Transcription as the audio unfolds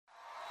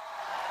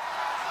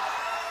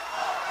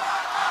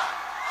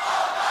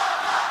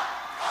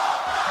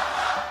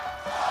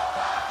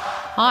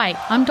Hi,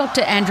 I'm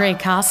Dr. Andrea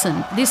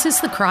Carson. This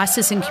is the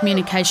Crisis in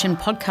Communication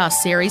podcast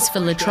series for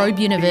La Trobe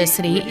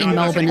University in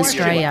Melbourne,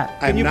 Australia.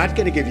 I'm not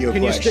going to give you a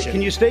question.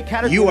 Can you stay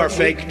categorically? You are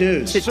fake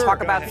news. To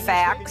talk about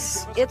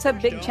facts, it's a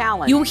big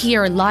challenge. You'll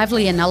hear a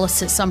lively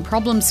analysis on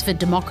problems for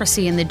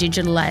democracy in the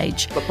digital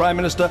age. The Prime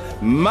Minister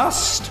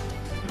must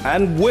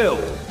and will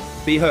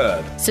be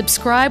heard.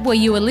 Subscribe where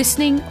you are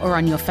listening or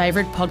on your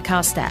favourite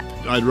podcast app.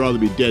 I'd rather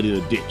be dead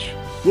in a ditch.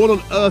 What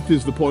on earth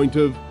is the point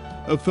of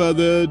a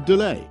further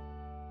delay?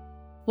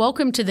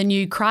 Welcome to the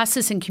new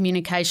Crisis in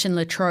Communication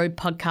La Trobe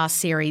podcast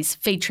series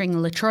featuring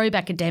La Trobe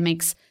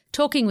academics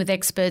talking with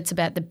experts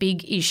about the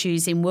big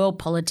issues in world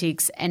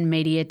politics and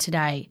media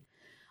today.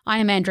 I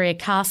am Andrea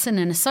Carson,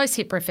 an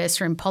Associate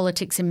Professor in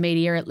Politics and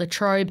Media at La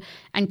Trobe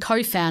and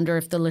co-founder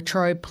of the La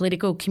Trobe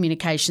Political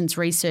Communications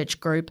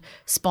Research Group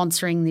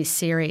sponsoring this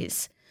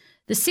series.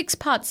 The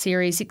six-part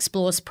series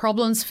explores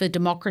problems for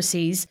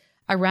democracies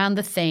around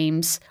the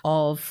themes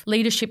of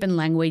leadership and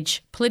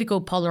language,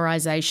 political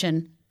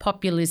polarisation,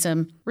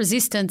 populism,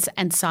 resistance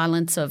and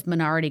silence of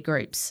minority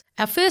groups.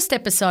 Our first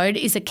episode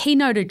is a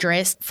keynote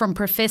address from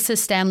Professor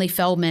Stanley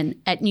Feldman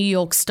at New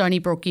York's Stony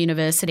Brook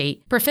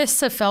University.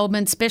 Professor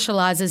Feldman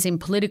specialises in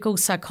political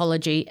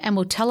psychology and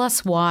will tell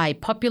us why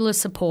popular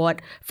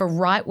support for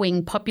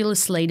right-wing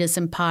populist leaders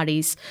and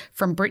parties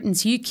from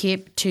Britain's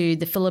UKIP to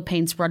the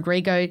Philippines'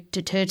 Rodrigo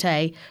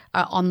Duterte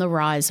are on the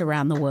rise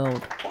around the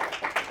world.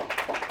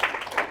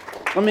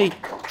 Let me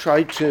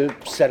try to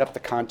set up the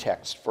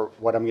context for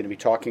what I'm going to be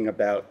talking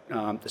about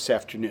this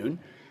afternoon.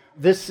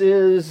 This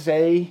is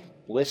a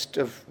list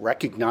of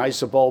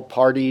recognizable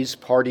parties,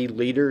 party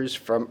leaders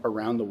from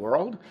around the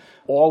world,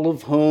 all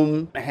of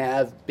whom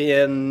have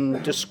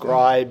been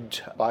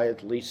described by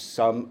at least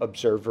some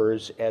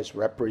observers as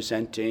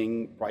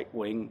representing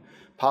right-wing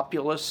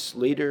populist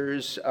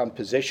leaders,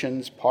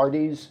 positions,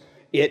 parties.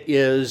 It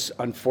is,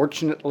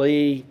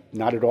 unfortunately,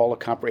 not at all a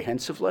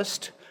comprehensive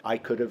list. I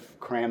could have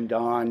crammed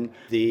on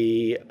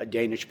the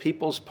Danish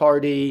People's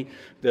Party,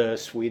 the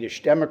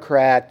Swedish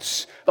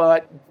Democrats,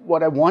 but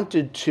what I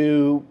wanted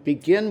to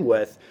begin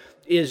with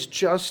is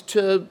just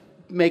to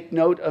make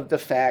note of the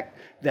fact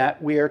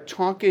that we are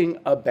talking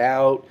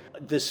about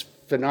this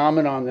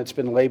phenomenon that's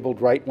been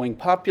labeled right-wing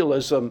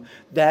populism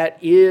that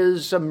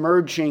is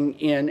emerging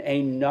in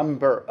a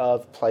number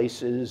of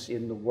places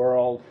in the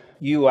world,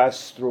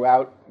 U.S.,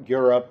 throughout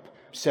Europe,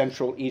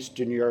 Central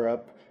Eastern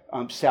Europe,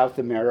 South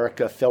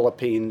America,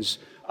 Philippines,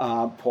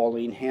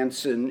 Pauline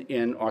Hanson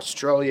in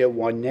Australia,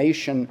 One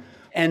Nation.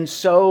 And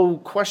so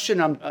question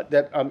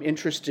that I'm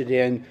interested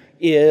in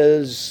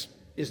is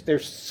there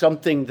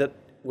something that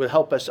will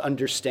help us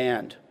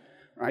understand,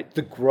 right,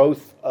 the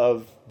growth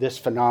of this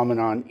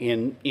phenomenon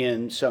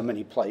in so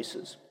many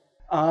places?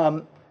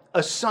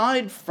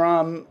 Aside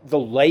from the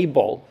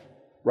label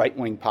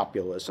right-wing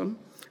populism,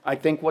 I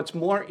think what's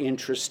more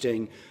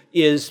interesting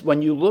is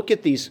when you look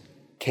at these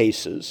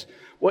cases,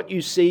 what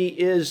you see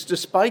is,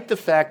 despite the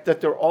fact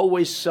that there are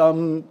always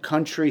some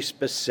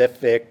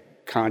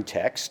country-specific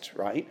context,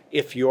 right?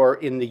 If you're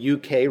in the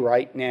UK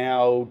right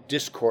now,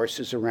 discourse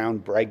is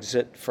around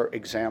Brexit, for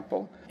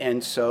example.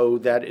 And so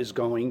that is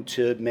going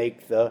to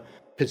make the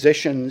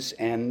positions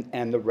and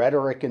the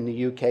rhetoric in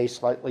the UK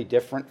slightly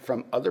different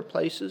from other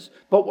places.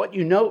 But what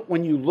you note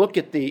when you look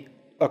at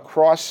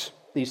across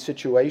these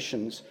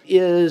situations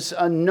is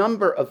a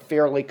number of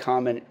fairly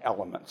common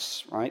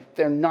elements, right?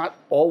 They're not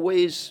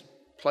always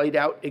played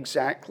out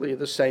exactly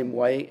the same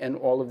way in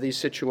all of these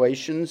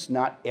situations.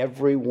 Not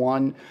every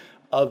one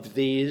of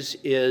these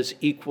is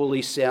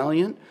equally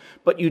salient,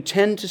 but you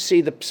tend to see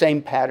the same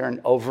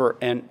pattern over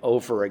and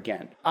over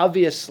again.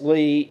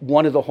 Obviously,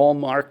 one of the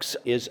hallmarks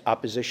is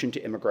opposition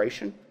to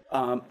immigration,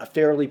 a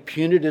fairly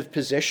punitive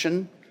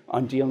position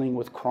on dealing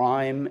with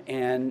crime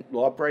and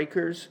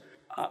lawbreakers,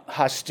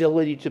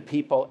 hostility to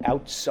people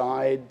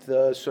outside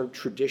the sort of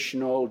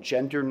traditional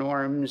gender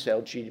norms,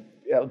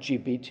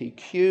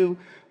 LGBTQ,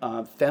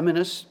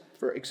 feminists,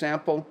 for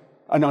example,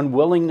 an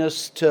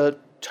unwillingness to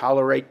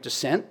tolerate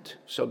dissent,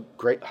 so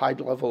great high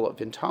level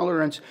of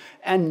intolerance,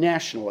 and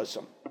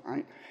nationalism,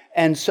 right?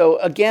 And so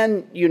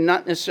again, you're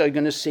not necessarily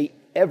going to see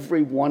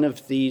every one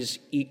of these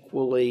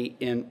equally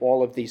in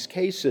all of these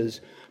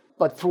cases,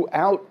 but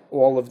throughout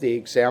all of the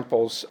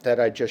examples that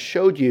I just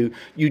showed you,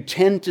 you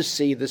tend to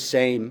see the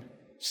same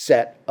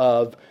set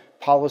of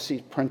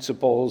policy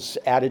principles,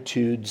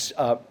 attitudes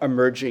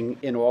emerging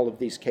in all of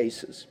these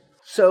cases.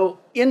 So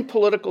in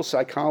political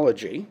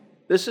psychology,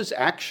 this is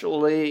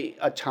actually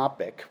a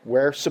topic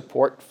where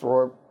support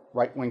for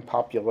right-wing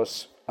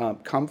populists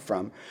come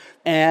from.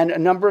 And a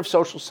number of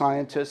social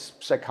scientists,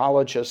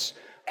 psychologists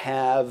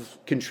have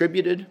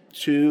contributed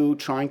to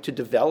trying to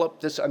develop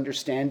this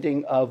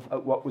understanding of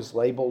what was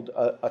labeled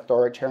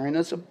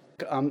authoritarianism.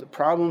 The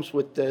problems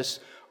with this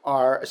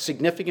are a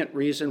significant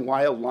reason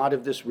why a lot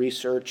of this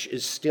research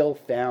is still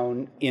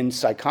found in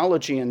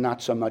psychology and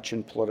not so much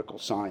in political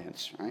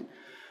science, right?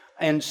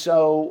 And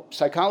so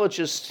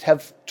psychologists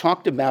have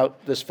talked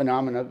about this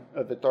phenomenon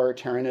of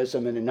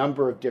authoritarianism in a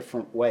number of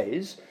different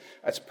ways,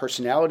 as a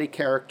personality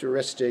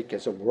characteristic,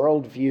 as a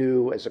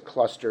worldview, as a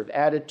cluster of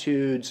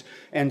attitudes.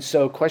 And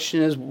so the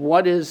question is,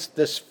 what is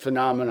this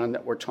phenomenon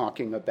that we're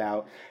talking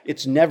about?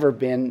 It's never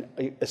been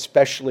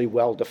especially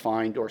well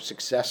defined or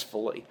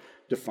successfully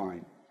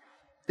defined.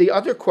 The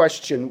other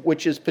question,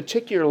 which is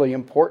particularly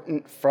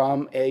important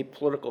from a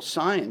political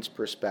science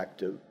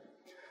perspective,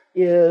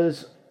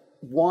 is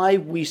why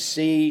we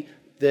see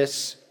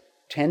this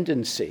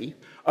tendency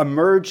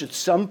emerge at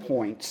some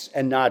points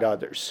and not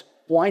others.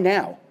 Why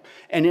now?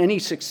 And any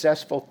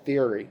successful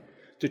theory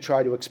to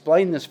try to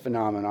explain this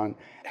phenomenon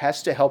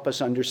has to help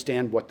us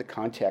understand what the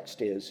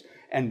context is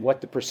and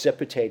what the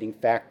precipitating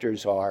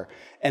factors are.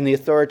 And the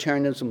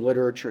authoritarianism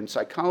literature and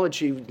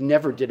psychology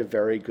never did a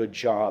very good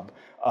job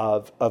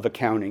of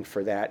accounting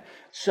for that.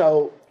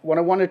 So what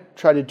I want to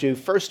try to do,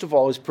 first of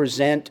all, is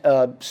present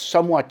a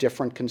somewhat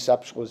different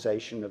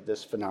conceptualization of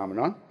this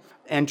phenomenon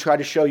and try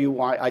to show you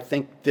why I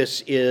think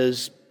this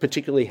is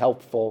particularly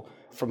helpful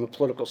from a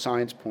political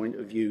science point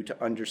of view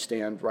to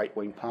understand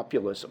right-wing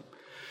populism.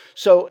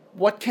 So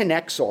what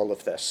connects all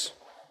of this?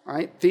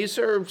 Right? These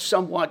are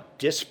somewhat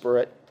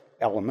disparate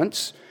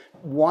elements.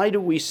 Why do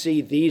we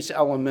see these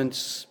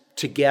elements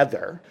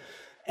together?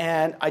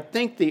 And I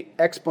think the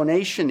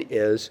explanation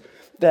is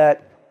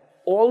that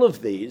all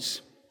of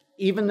these,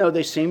 even though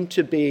they seem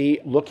to be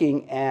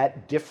looking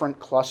at different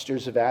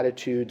clusters of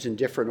attitudes and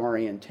different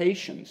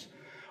orientations,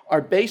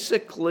 are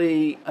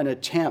basically an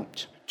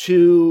attempt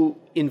to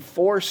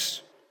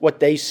enforce what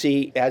they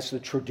see as the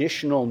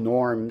traditional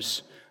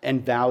norms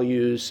and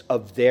values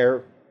of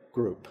their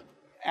group.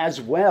 As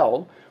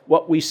well,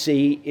 what we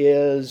see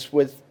is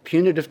with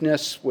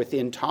punitiveness, with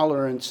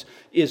intolerance,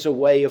 is a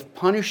way of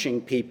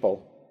punishing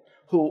people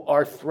who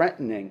are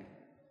threatening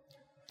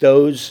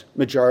those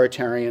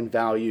majoritarian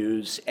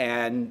values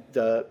and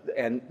the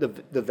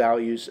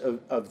values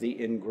of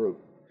the in-group.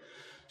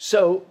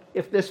 So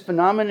if this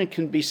phenomenon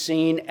can be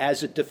seen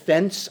as a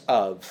defense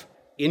of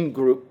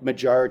in-group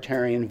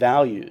majoritarian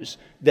values,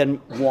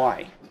 then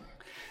why?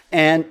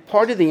 And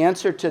part of the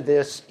answer to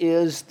this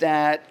is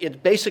that it's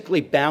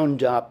basically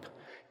bound up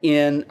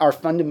in our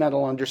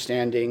fundamental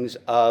understandings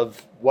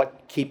of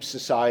what keeps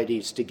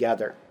societies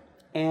together.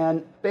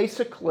 And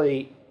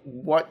basically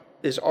what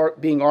is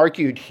being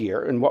argued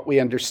here and what we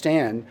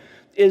understand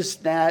is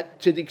that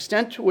to the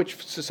extent to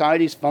which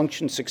societies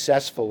function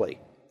successfully,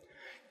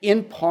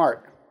 in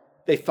part,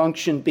 they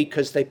function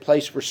because they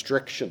place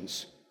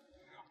restrictions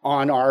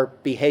on our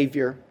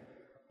behavior,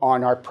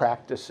 on our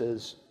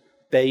practices.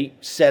 They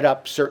set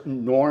up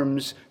certain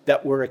norms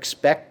that we're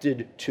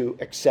expected to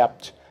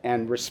accept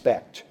and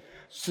respect.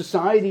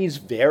 Societies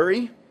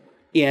vary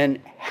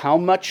in how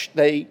much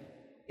they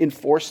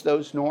enforce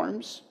those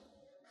norms.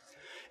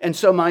 And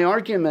so my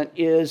argument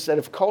is that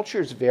if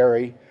cultures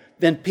vary,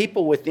 then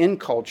people within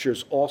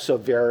cultures also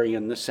vary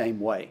in the same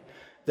way.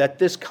 That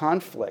this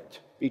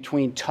conflict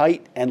between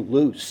tight and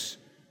loose,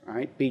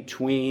 right,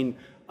 between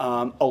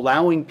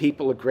allowing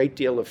people a great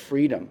deal of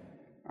freedom,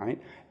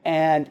 right,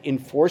 and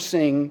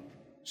enforcing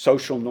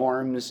social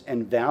norms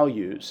and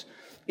values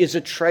is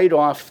a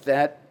trade-off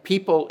that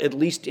people at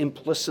least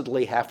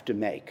implicitly have to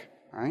make,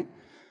 right?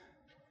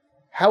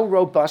 How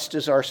robust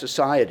is our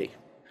society?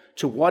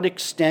 To what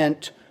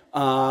extent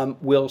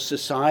will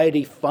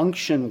society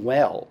function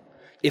well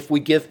if we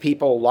give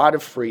people a lot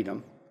of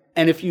freedom?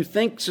 And if you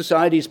think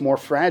society is more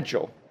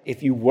fragile,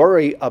 if you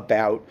worry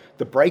about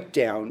the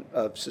breakdown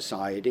of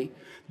society,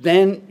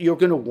 then you're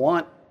going to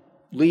want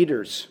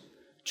leaders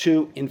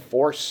to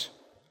enforce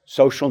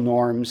social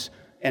norms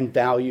and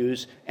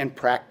values and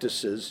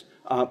practices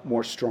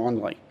more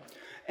strongly.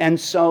 And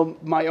so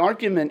my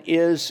argument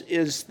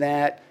is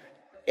that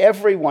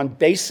everyone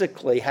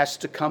basically has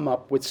to come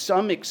up with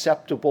some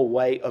acceptable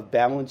way of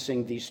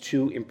balancing these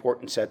two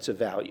important sets of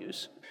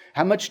values.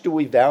 How much do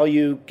we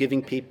value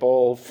giving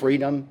people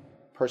freedom,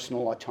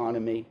 personal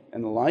autonomy,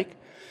 and the like?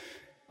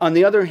 On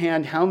the other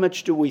hand, how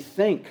much do we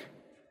think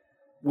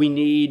we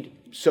need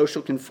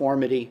social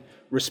conformity,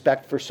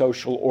 respect for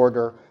social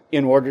order,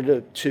 in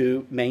order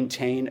to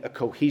maintain a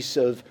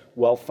cohesive,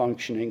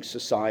 well-functioning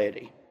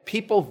society?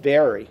 People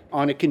vary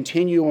on a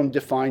continuum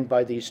defined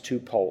by these two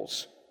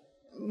poles.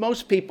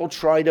 Most people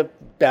try to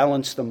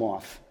balance them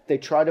off. They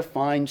try to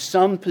find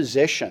some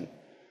position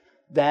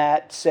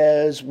that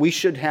says we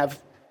should have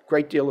a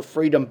great deal of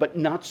freedom, but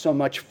not so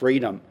much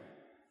freedom,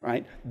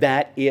 right,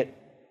 that it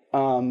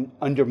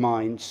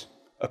undermines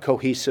a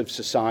cohesive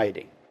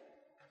society.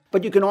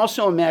 But you can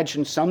also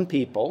imagine some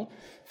people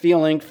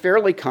feeling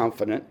fairly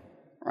confident,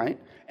 right,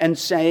 and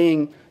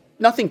saying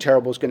nothing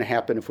terrible is going to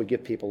happen if we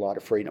give people a lot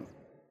of freedom,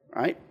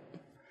 right?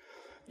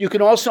 You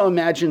can also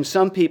imagine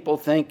some people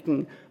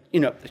thinking,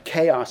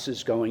 chaos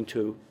is going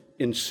to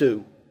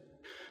ensue.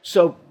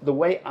 So the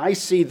way I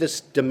see this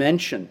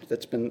dimension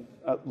that's been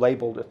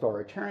labeled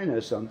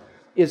authoritarianism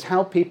is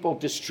how people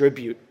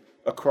distribute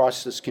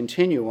across this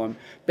continuum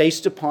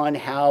based upon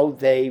how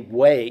they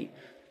weigh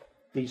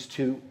these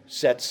two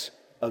sets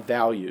of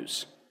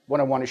values. what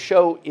I want to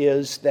show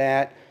is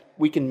that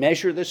we can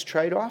measure this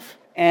trade-off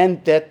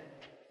and that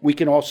we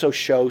can also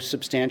show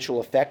substantial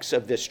effects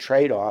of this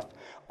trade-off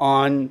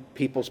on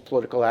people's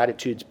political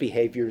attitudes,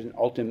 behaviors, and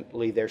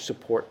ultimately their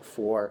support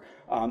for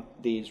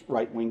these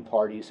right-wing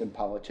parties and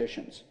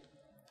politicians.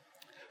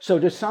 So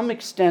to some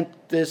extent,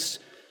 this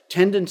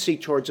tendency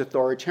towards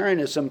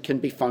authoritarianism can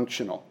be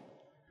functional,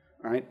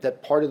 right?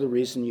 That part of the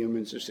reason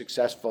humans are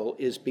successful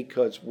is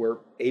because we're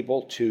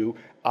able to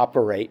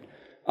operate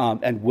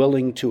and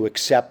willing to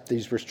accept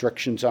these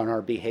restrictions on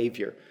our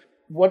behavior.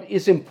 What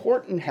is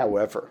important,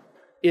 however,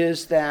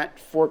 is that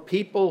for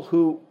people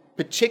who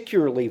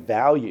particularly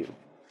value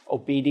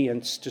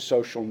obedience to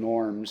social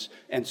norms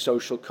and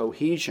social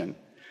cohesion,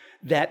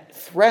 that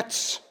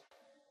threats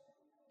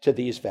to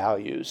these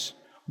values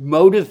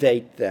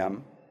motivate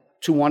them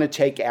to want to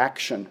take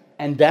action.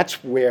 And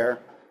that's where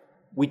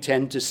we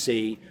tend to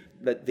see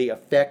the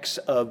effects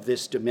of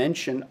this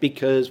dimension,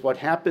 because what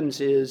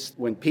happens is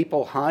when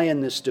people high in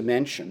this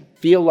dimension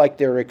feel like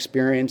they're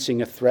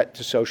experiencing a threat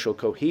to social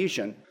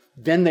cohesion,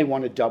 then they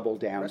want to double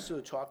down.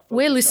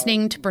 We're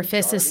listening to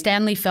Professor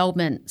Stanley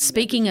Feldman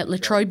speaking at La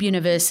Trobe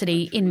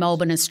University in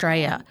Melbourne,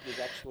 Australia.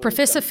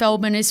 Professor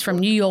Feldman is from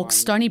New York's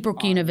Stony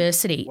Brook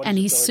University, and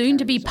his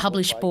soon-to-be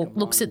published book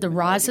looks at the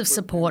rise of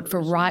support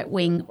for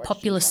right-wing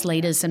populist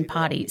leaders and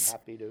parties.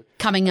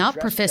 Coming up,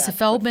 Professor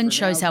Feldman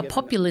shows how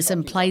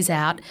populism plays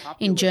out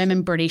in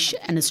German, British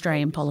and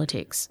Australian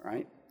politics.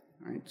 Right.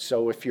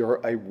 So if you're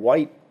a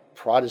white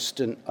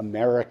Protestant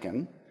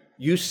American,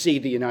 you see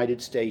the United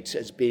States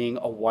as being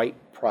a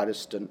white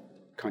Protestant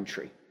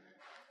country.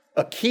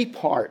 A key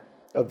part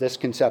of this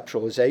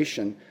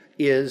conceptualization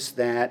is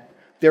that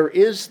there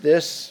is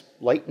this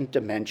latent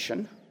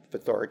dimension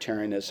of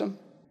authoritarianism,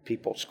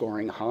 people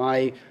scoring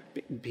high,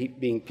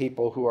 being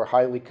people who are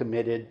highly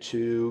committed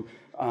to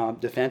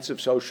defense of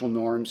social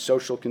norms,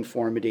 social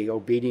conformity,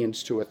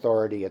 obedience to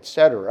authority,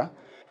 etc.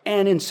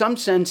 And in some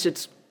sense,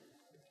 it's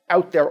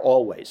out there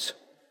always.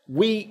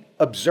 We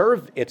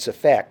observe its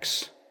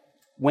effects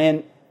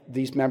when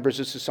these members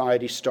of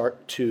society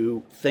start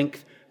to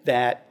think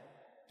that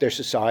their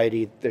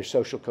society, their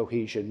social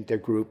cohesion, their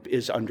group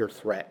is under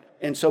threat.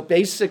 And so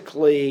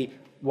basically,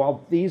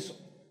 while these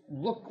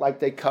look like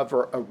they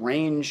cover a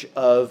range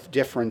of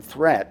different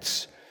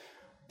threats,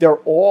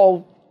 they're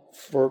all,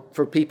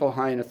 for people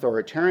high in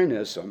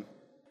authoritarianism,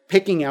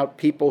 picking out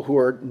people who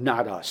are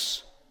not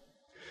us.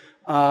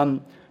 The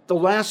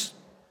last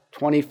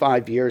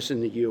 25 years in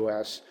the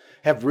US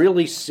have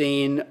really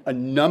seen a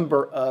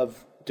number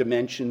of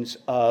dimensions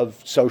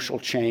of social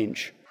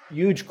change.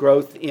 Huge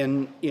growth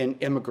in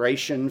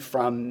immigration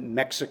from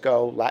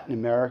Mexico, Latin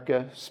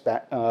America,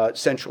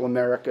 Central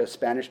America,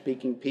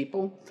 Spanish-speaking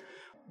people.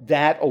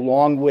 That,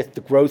 along with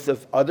the growth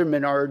of other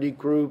minority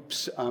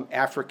groups,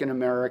 African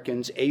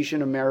Americans,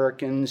 Asian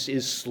Americans,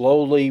 is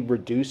slowly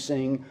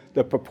reducing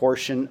the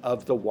proportion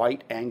of the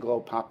white Anglo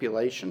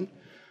population.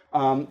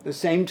 At the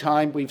same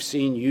time, we've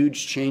seen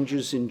huge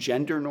changes in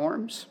gender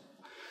norms.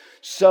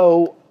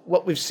 So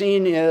what we've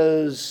seen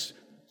is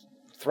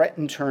threat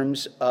in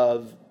terms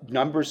of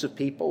numbers of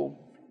people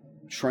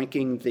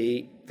shrinking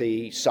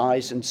the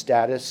size and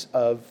status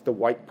of the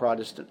white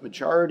Protestant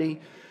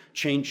majority,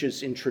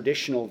 changes in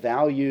traditional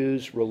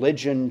values,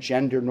 religion,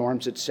 gender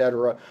norms,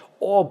 etc.,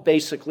 all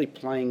basically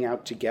playing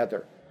out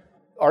together.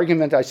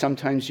 Argument I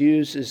sometimes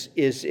use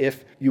is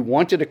if you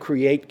wanted to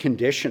create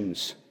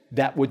conditions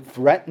that would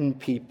threaten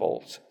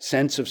people's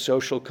sense of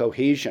social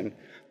cohesion,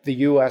 the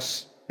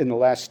U.S. in the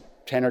last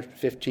 10 or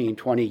 15,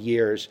 20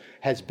 years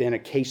has been a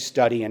case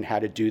study in how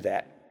to do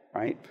that,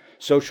 right?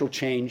 Social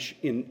change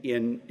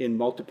in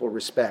multiple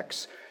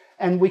respects.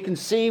 And we can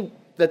see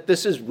that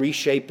this is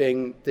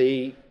reshaping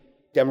the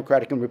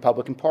Democratic and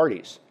Republican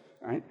parties,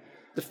 right?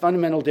 The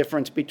fundamental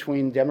difference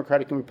between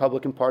Democratic and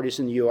Republican parties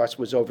in the US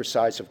was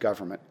oversize of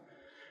government,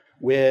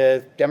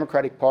 with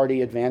Democratic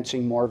Party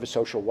advancing more of a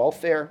social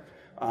welfare,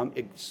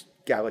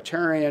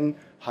 egalitarian,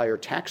 higher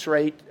tax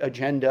rate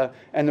agenda,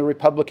 and the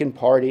Republican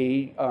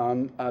Party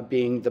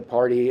being the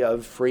party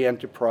of free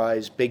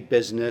enterprise, big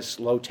business,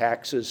 low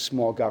taxes,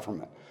 small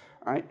government.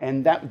 Right?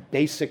 And that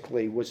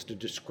basically was the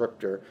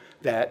descriptor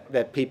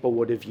that people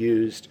would have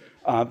used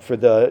for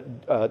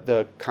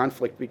the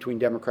conflict between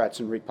Democrats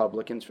and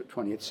Republicans for the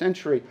 20th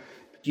century.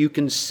 You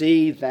can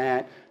see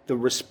that the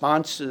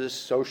response to this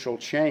social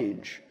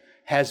change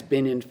has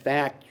been, in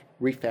fact,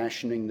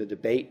 refashioning the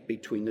debate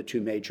between the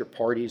two major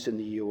parties in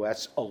the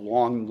U.S.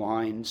 along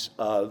lines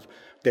of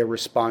their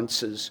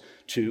responses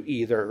to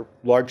either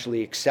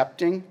largely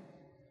accepting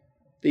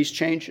these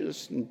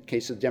changes, in the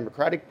case of the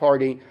Democratic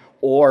Party,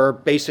 or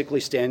basically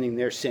standing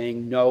there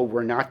saying, no,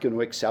 we're not going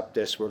to accept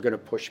this, we're going to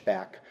push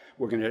back.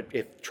 We're going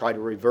to try to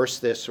reverse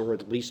this or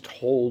at least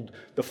hold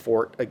the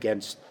fort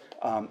against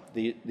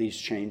these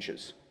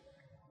changes.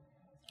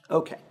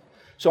 Okay.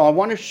 So I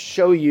want to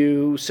show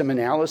you some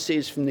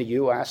analyses from the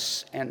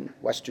US and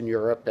Western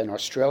Europe and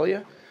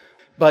Australia.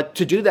 But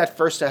to do that,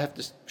 first I have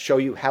to show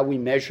you how we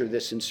measure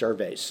this in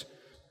surveys.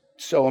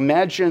 So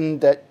imagine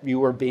that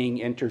you are being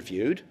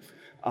interviewed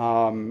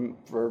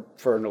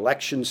for an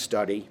election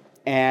study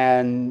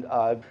And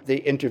the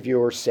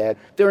interviewer said,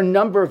 there are a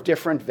number of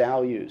different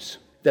values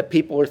that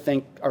people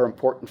think are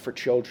important for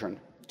children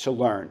to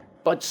learn,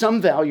 but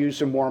some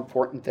values are more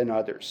important than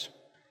others.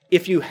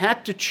 If you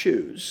had to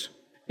choose,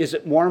 is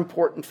it more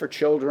important for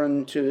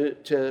children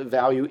to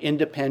value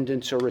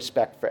independence or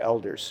respect for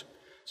elders?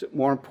 Is it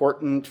more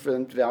important for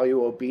them to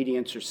value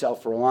obedience or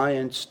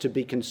self-reliance, to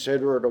be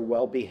considerate or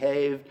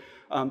well-behaved,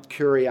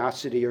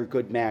 curiosity or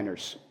good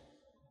manners?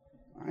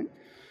 Right?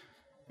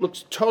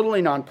 Looks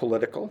totally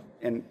non-political,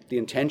 and the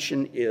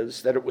intention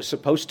is that it was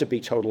supposed to be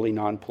totally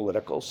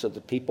non-political so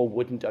that people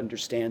wouldn't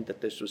understand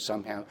that this was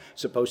somehow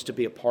supposed to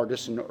be a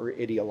partisan or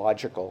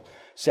ideological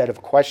set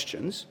of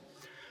questions.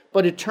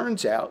 But it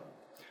turns out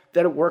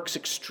that it works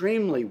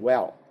extremely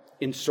well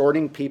in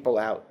sorting people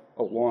out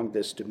along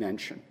this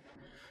dimension,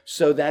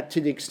 so that to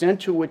the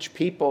extent to which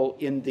people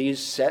in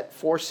these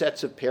four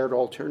sets of paired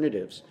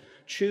alternatives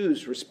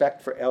choose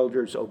respect for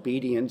elders,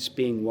 obedience,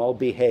 being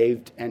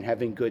well-behaved, and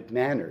having good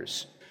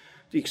manners,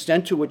 the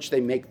extent to which they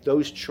make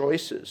those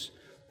choices,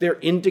 they're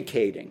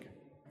indicating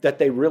that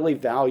they really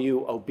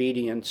value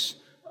obedience,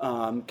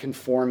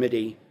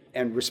 conformity,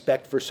 and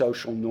respect for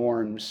social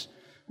norms.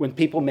 When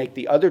people make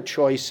the other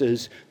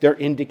choices, they're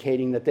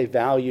indicating that they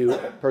value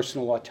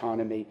personal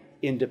autonomy,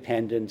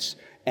 independence,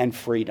 and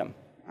freedom.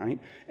 Right?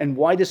 And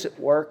why does it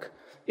work?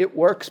 It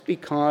works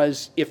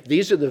because if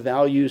these are the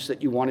values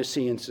that you want to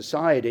see in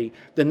society,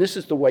 then this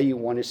is the way you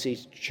want to see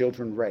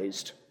children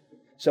raised.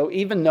 So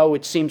even though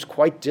it seems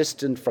quite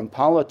distant from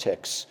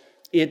politics,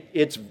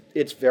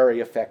 it's very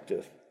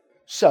effective.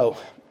 So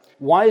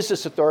why is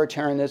this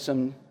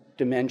authoritarianism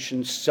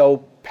dimension so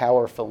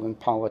powerful in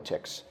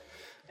politics?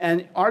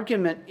 And the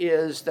argument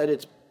is that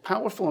it's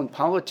powerful in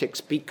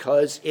politics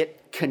because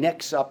it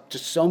connects up to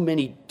so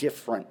many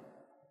different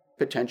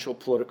potential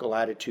political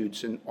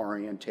attitudes and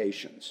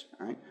orientations,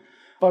 right?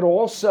 But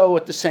also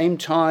at the same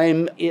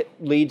time, it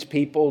leads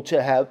people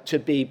to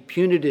be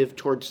punitive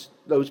towards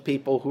those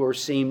people who are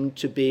seen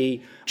to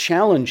be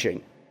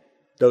challenging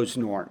those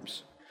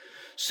norms.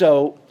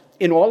 So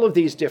in all of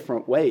these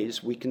different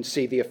ways, we can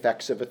see the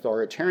effects of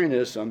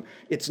authoritarianism.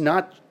 It's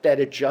not that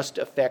it just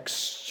affects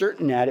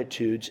certain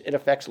attitudes, it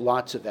affects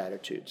lots of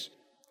attitudes.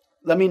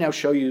 Let me now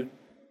show you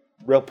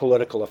real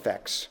political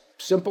effects.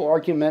 Simple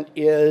argument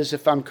is,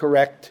 if I'm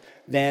correct,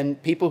 then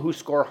people who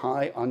score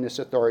high on this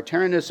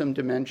authoritarianism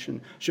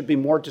dimension should be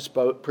more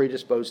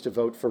predisposed to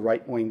vote for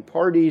right-wing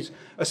parties,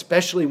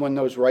 especially when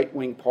those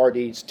right-wing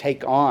parties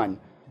take on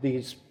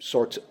these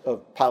sorts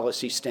of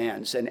policy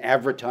stands and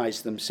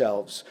advertise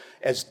themselves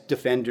as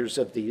defenders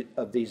of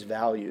these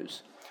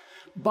values.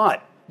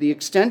 But the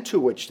extent to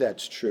which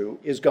that's true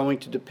is going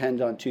to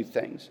depend on two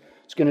things.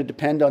 It's going to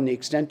depend on the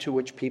extent to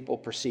which people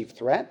perceive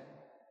threat,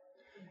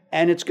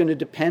 and it's going to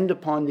depend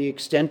upon the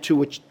extent to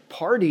which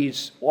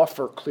parties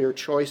offer clear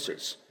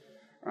choices,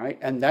 right?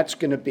 And that's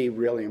going to be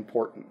really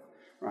important,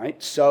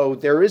 right? So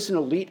there is an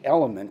elite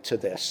element to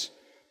this.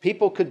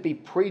 People could be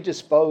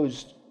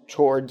predisposed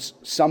towards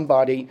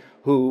somebody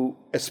who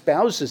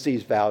espouses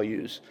these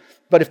values,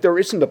 but if there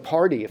isn't a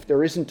party, if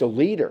there isn't a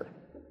leader,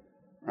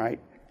 right,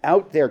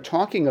 out there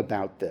talking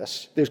about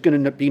this, there's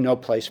going to be no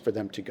place for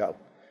them to go,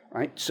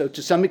 right? So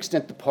to some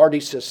extent, the party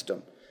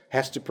system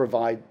has to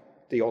provide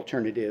the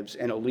alternatives,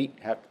 and elite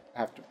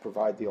have to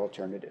provide the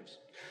alternatives.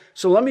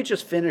 So let me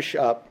just finish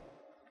up,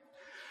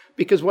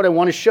 because what I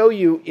want to show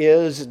you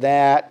is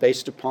that,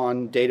 based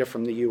upon data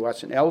from the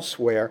US and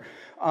elsewhere,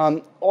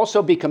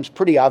 also becomes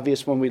pretty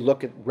obvious when we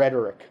look at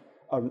rhetoric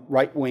of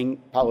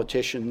right-wing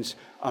politicians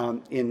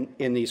in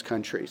these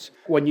countries.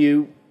 When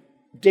you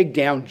dig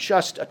down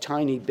just a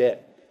tiny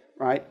bit,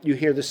 right, you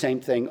hear the same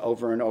thing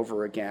over and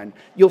over again.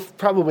 You'll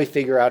probably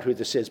figure out who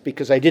this is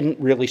because I didn't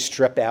really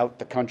strip out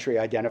the country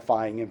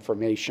identifying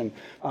information.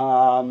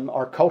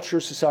 Our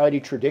culture, society,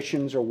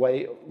 traditions, or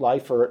way of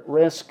life are at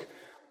risk.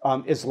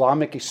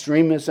 Islamic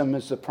extremism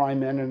is the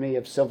prime enemy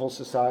of civil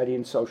society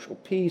and social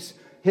peace.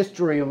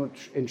 History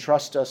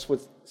entrusts us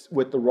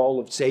with the role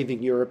of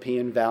saving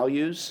European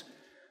values,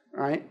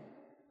 right?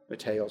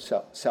 Matteo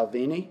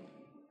Salvini.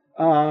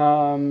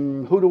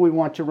 Who do we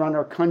want to run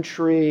our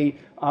country?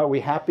 Are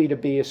we happy to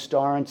be a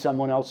star on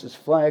someone else's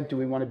flag? Do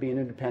we want to be an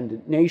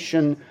independent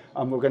nation?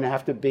 We're going to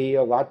have to be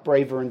a lot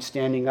braver in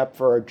standing up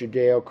for our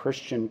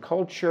Judeo-Christian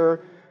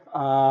culture.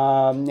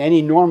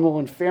 Any normal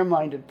and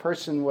fair-minded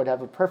person would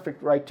have a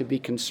perfect right to be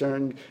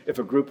concerned if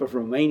a group of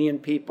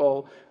Romanian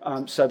people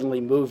suddenly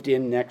moved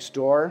in next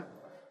door.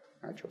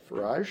 Nigel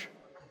Farage.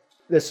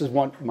 This is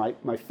one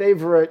my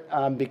favorite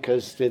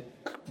because it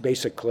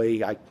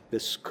basically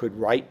this could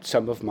write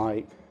some of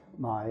my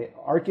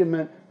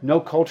argument.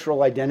 No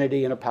cultural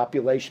identity in a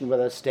population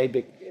with a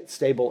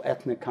stable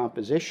ethnic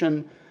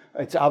composition.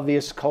 It's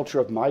obvious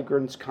culture of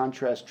migrants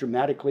contrasts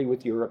dramatically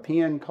with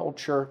European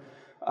culture.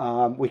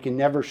 We can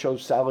never show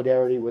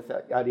solidarity with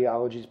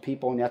ideologies.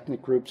 People and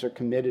ethnic groups are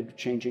committed to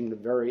changing the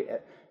very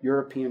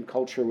European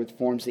culture, which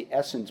forms the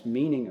essence,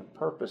 meaning, and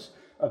purpose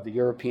of the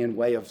European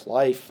way of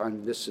life.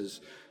 And this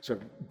is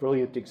sort of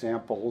brilliant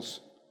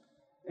examples.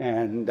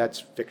 And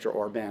that's Viktor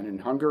Orban in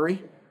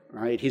Hungary,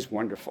 right? He's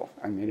wonderful.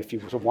 I mean, if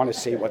you want to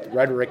see what the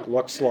rhetoric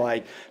looks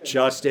like,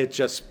 it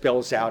just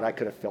spills out. I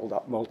could have filled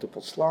up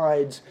multiple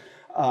slides.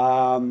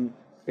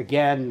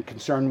 Again,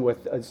 concerned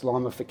with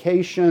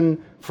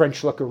Islamification.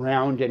 French look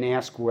around and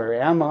ask, where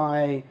am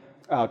I?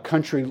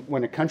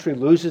 When a country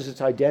loses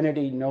its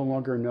identity, no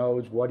longer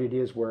knows what it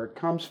is, where it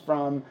comes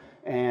from,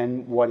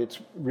 and what its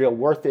real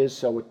worth is,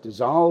 so it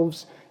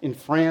dissolves. In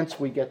France,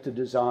 we get to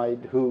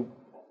decide who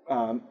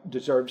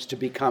deserves to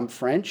become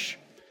French,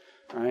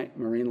 right?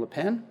 Marine Le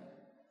Pen.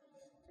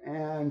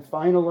 And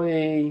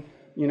finally,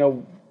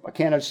 I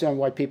can't understand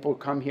why people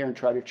come here and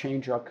try to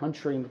change our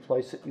country in the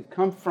place that you've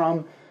come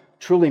from.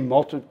 Truly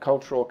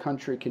multicultural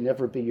country can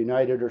never be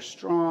united or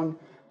strong.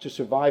 To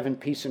survive in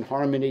peace and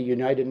harmony,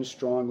 united and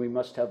strong, we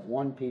must have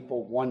one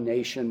people, one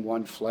nation,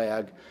 one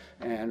flag,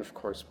 and of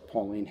course,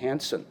 Pauline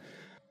Hanson.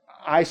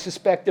 I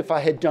suspect if I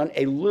had done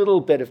a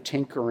little bit of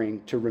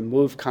tinkering to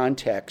remove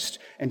context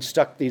and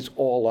stuck these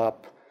all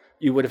up,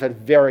 you would have had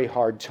a very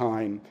hard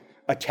time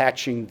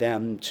attaching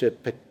them to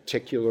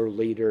particular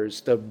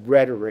leaders. The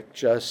rhetoric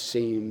just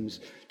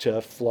seems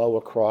to flow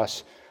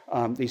across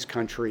these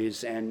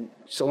countries. And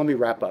so let me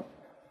wrap up.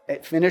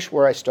 Finish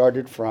where I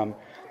started from.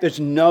 There's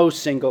no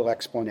single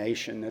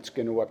explanation that's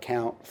going to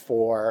account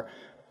for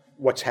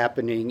what's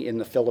happening in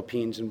the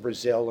Philippines and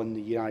Brazil and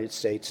the United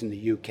States and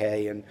the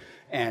UK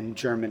and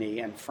Germany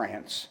and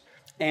France.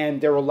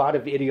 And there are a lot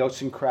of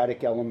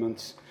idiosyncratic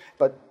elements.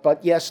 But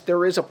yes,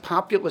 there is a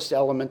populist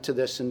element to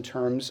this in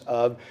terms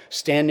of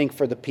standing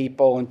for the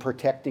people and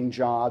protecting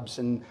jobs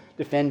and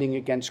defending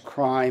against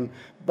crime.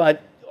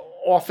 But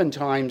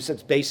oftentimes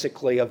it's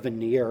basically a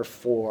veneer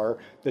for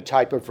the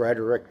type of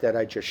rhetoric that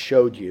I just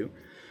showed you.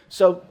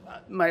 So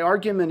my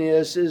argument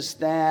is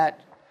that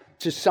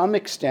to some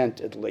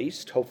extent, at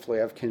least,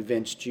 hopefully I've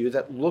convinced you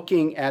that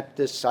looking at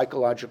this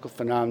psychological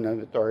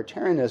phenomenon of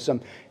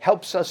authoritarianism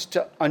helps us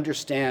to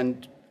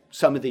understand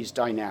some of these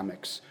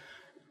dynamics.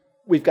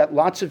 We've got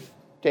lots of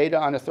data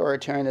on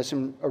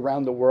authoritarianism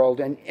around the world,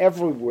 and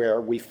everywhere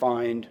we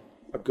find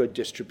a good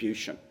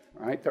distribution,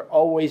 right? There are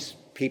always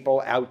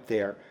people out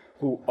there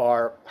who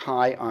are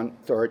high on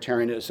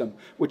authoritarianism,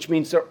 which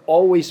means there are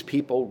always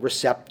people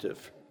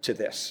receptive to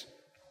this,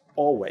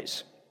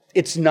 always.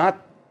 It's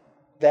not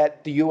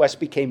that the U.S.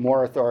 became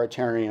more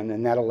authoritarian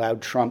and that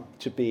allowed Trump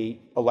to be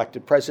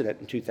elected president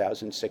in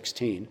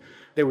 2016.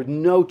 There was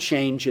no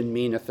change in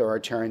mean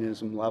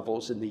authoritarianism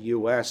levels in the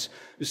U.S.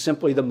 It was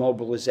simply the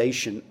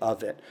mobilization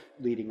of it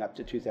leading up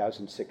to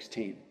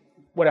 2016.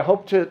 What I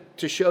hope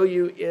to show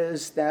you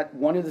is that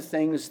one of the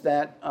things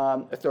that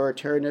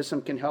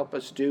authoritarianism can help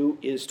us do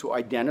is to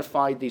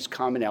identify these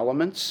common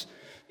elements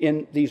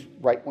in these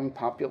right-wing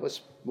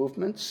populist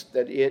movements,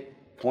 that it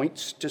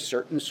points to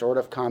certain sort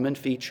of common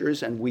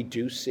features, and we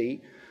do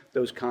see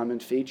those common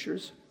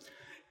features.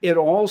 It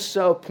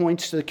also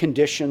points to the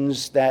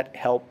conditions that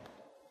help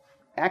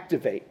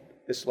activate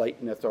this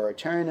latent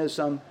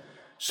authoritarianism,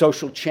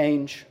 social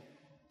change,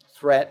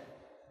 threat,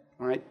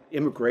 right?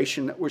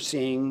 Immigration that we're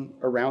seeing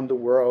around the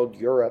world,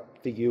 Europe,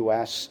 the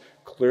US,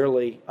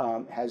 clearly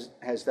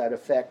has that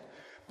effect.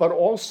 But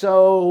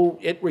also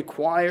it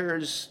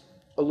requires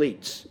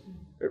elites.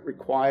 It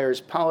requires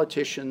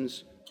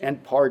politicians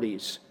and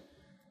parties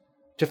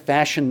to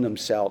fashion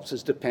themselves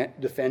as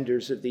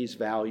defenders of these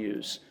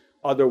values.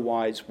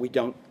 Otherwise, we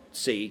don't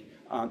see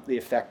the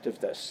effect of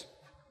this.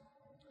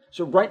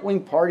 So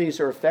right-wing parties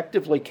are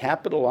effectively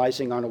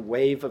capitalizing on a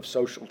wave of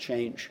social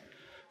change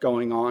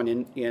going on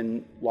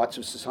in lots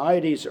of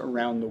societies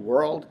around the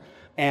world.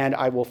 And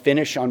I will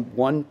finish on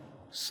one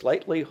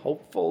slightly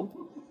hopeful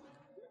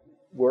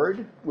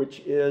word, which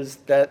is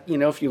that,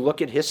 if you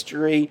look at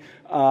history,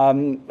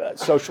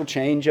 social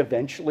change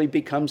eventually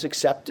becomes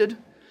accepted,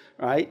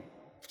 right?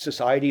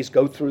 Societies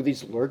go through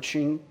these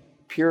lurching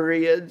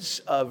periods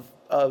of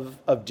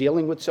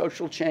dealing with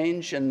social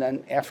change, and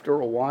then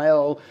after a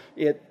while,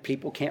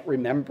 people can't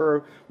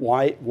remember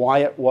why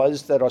it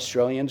was that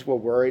Australians were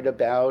worried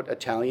about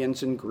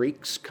Italians and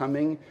Greeks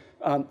coming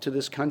to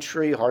this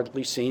country.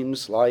 Hardly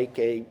seems like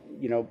a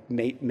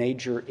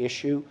major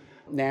issue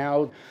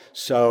now.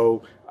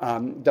 So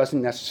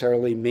doesn't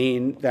necessarily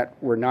mean that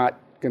we're not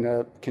going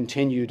to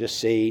continue to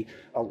see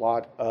a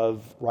lot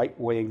of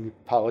right-wing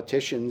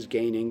politicians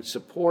gaining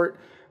support,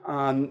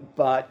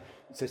 but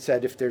as I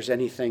said, if there's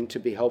anything to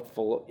be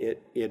hopeful,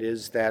 it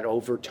is that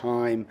over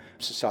time,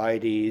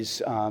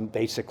 societies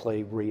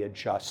basically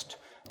readjust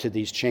to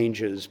these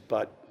changes,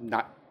 but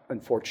not,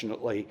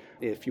 unfortunately,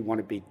 if you want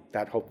to be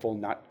that hopeful,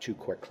 not too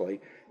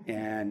quickly.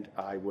 And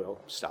I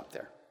will stop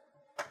there.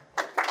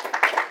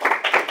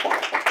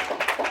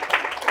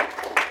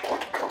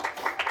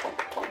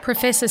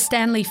 Professor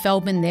Stanley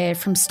Feldman there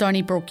from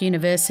Stony Brook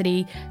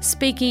University,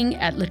 speaking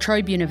at La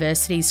Trobe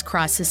University's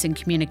Crisis in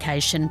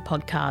Communication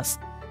podcast.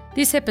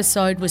 This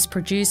episode was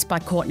produced by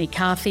Courtney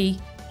Carthy.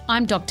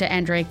 I'm Dr.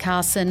 Andrea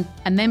Carson,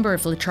 a member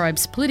of La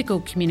Trobe's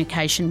political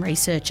communication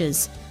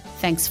researchers.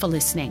 Thanks for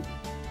listening.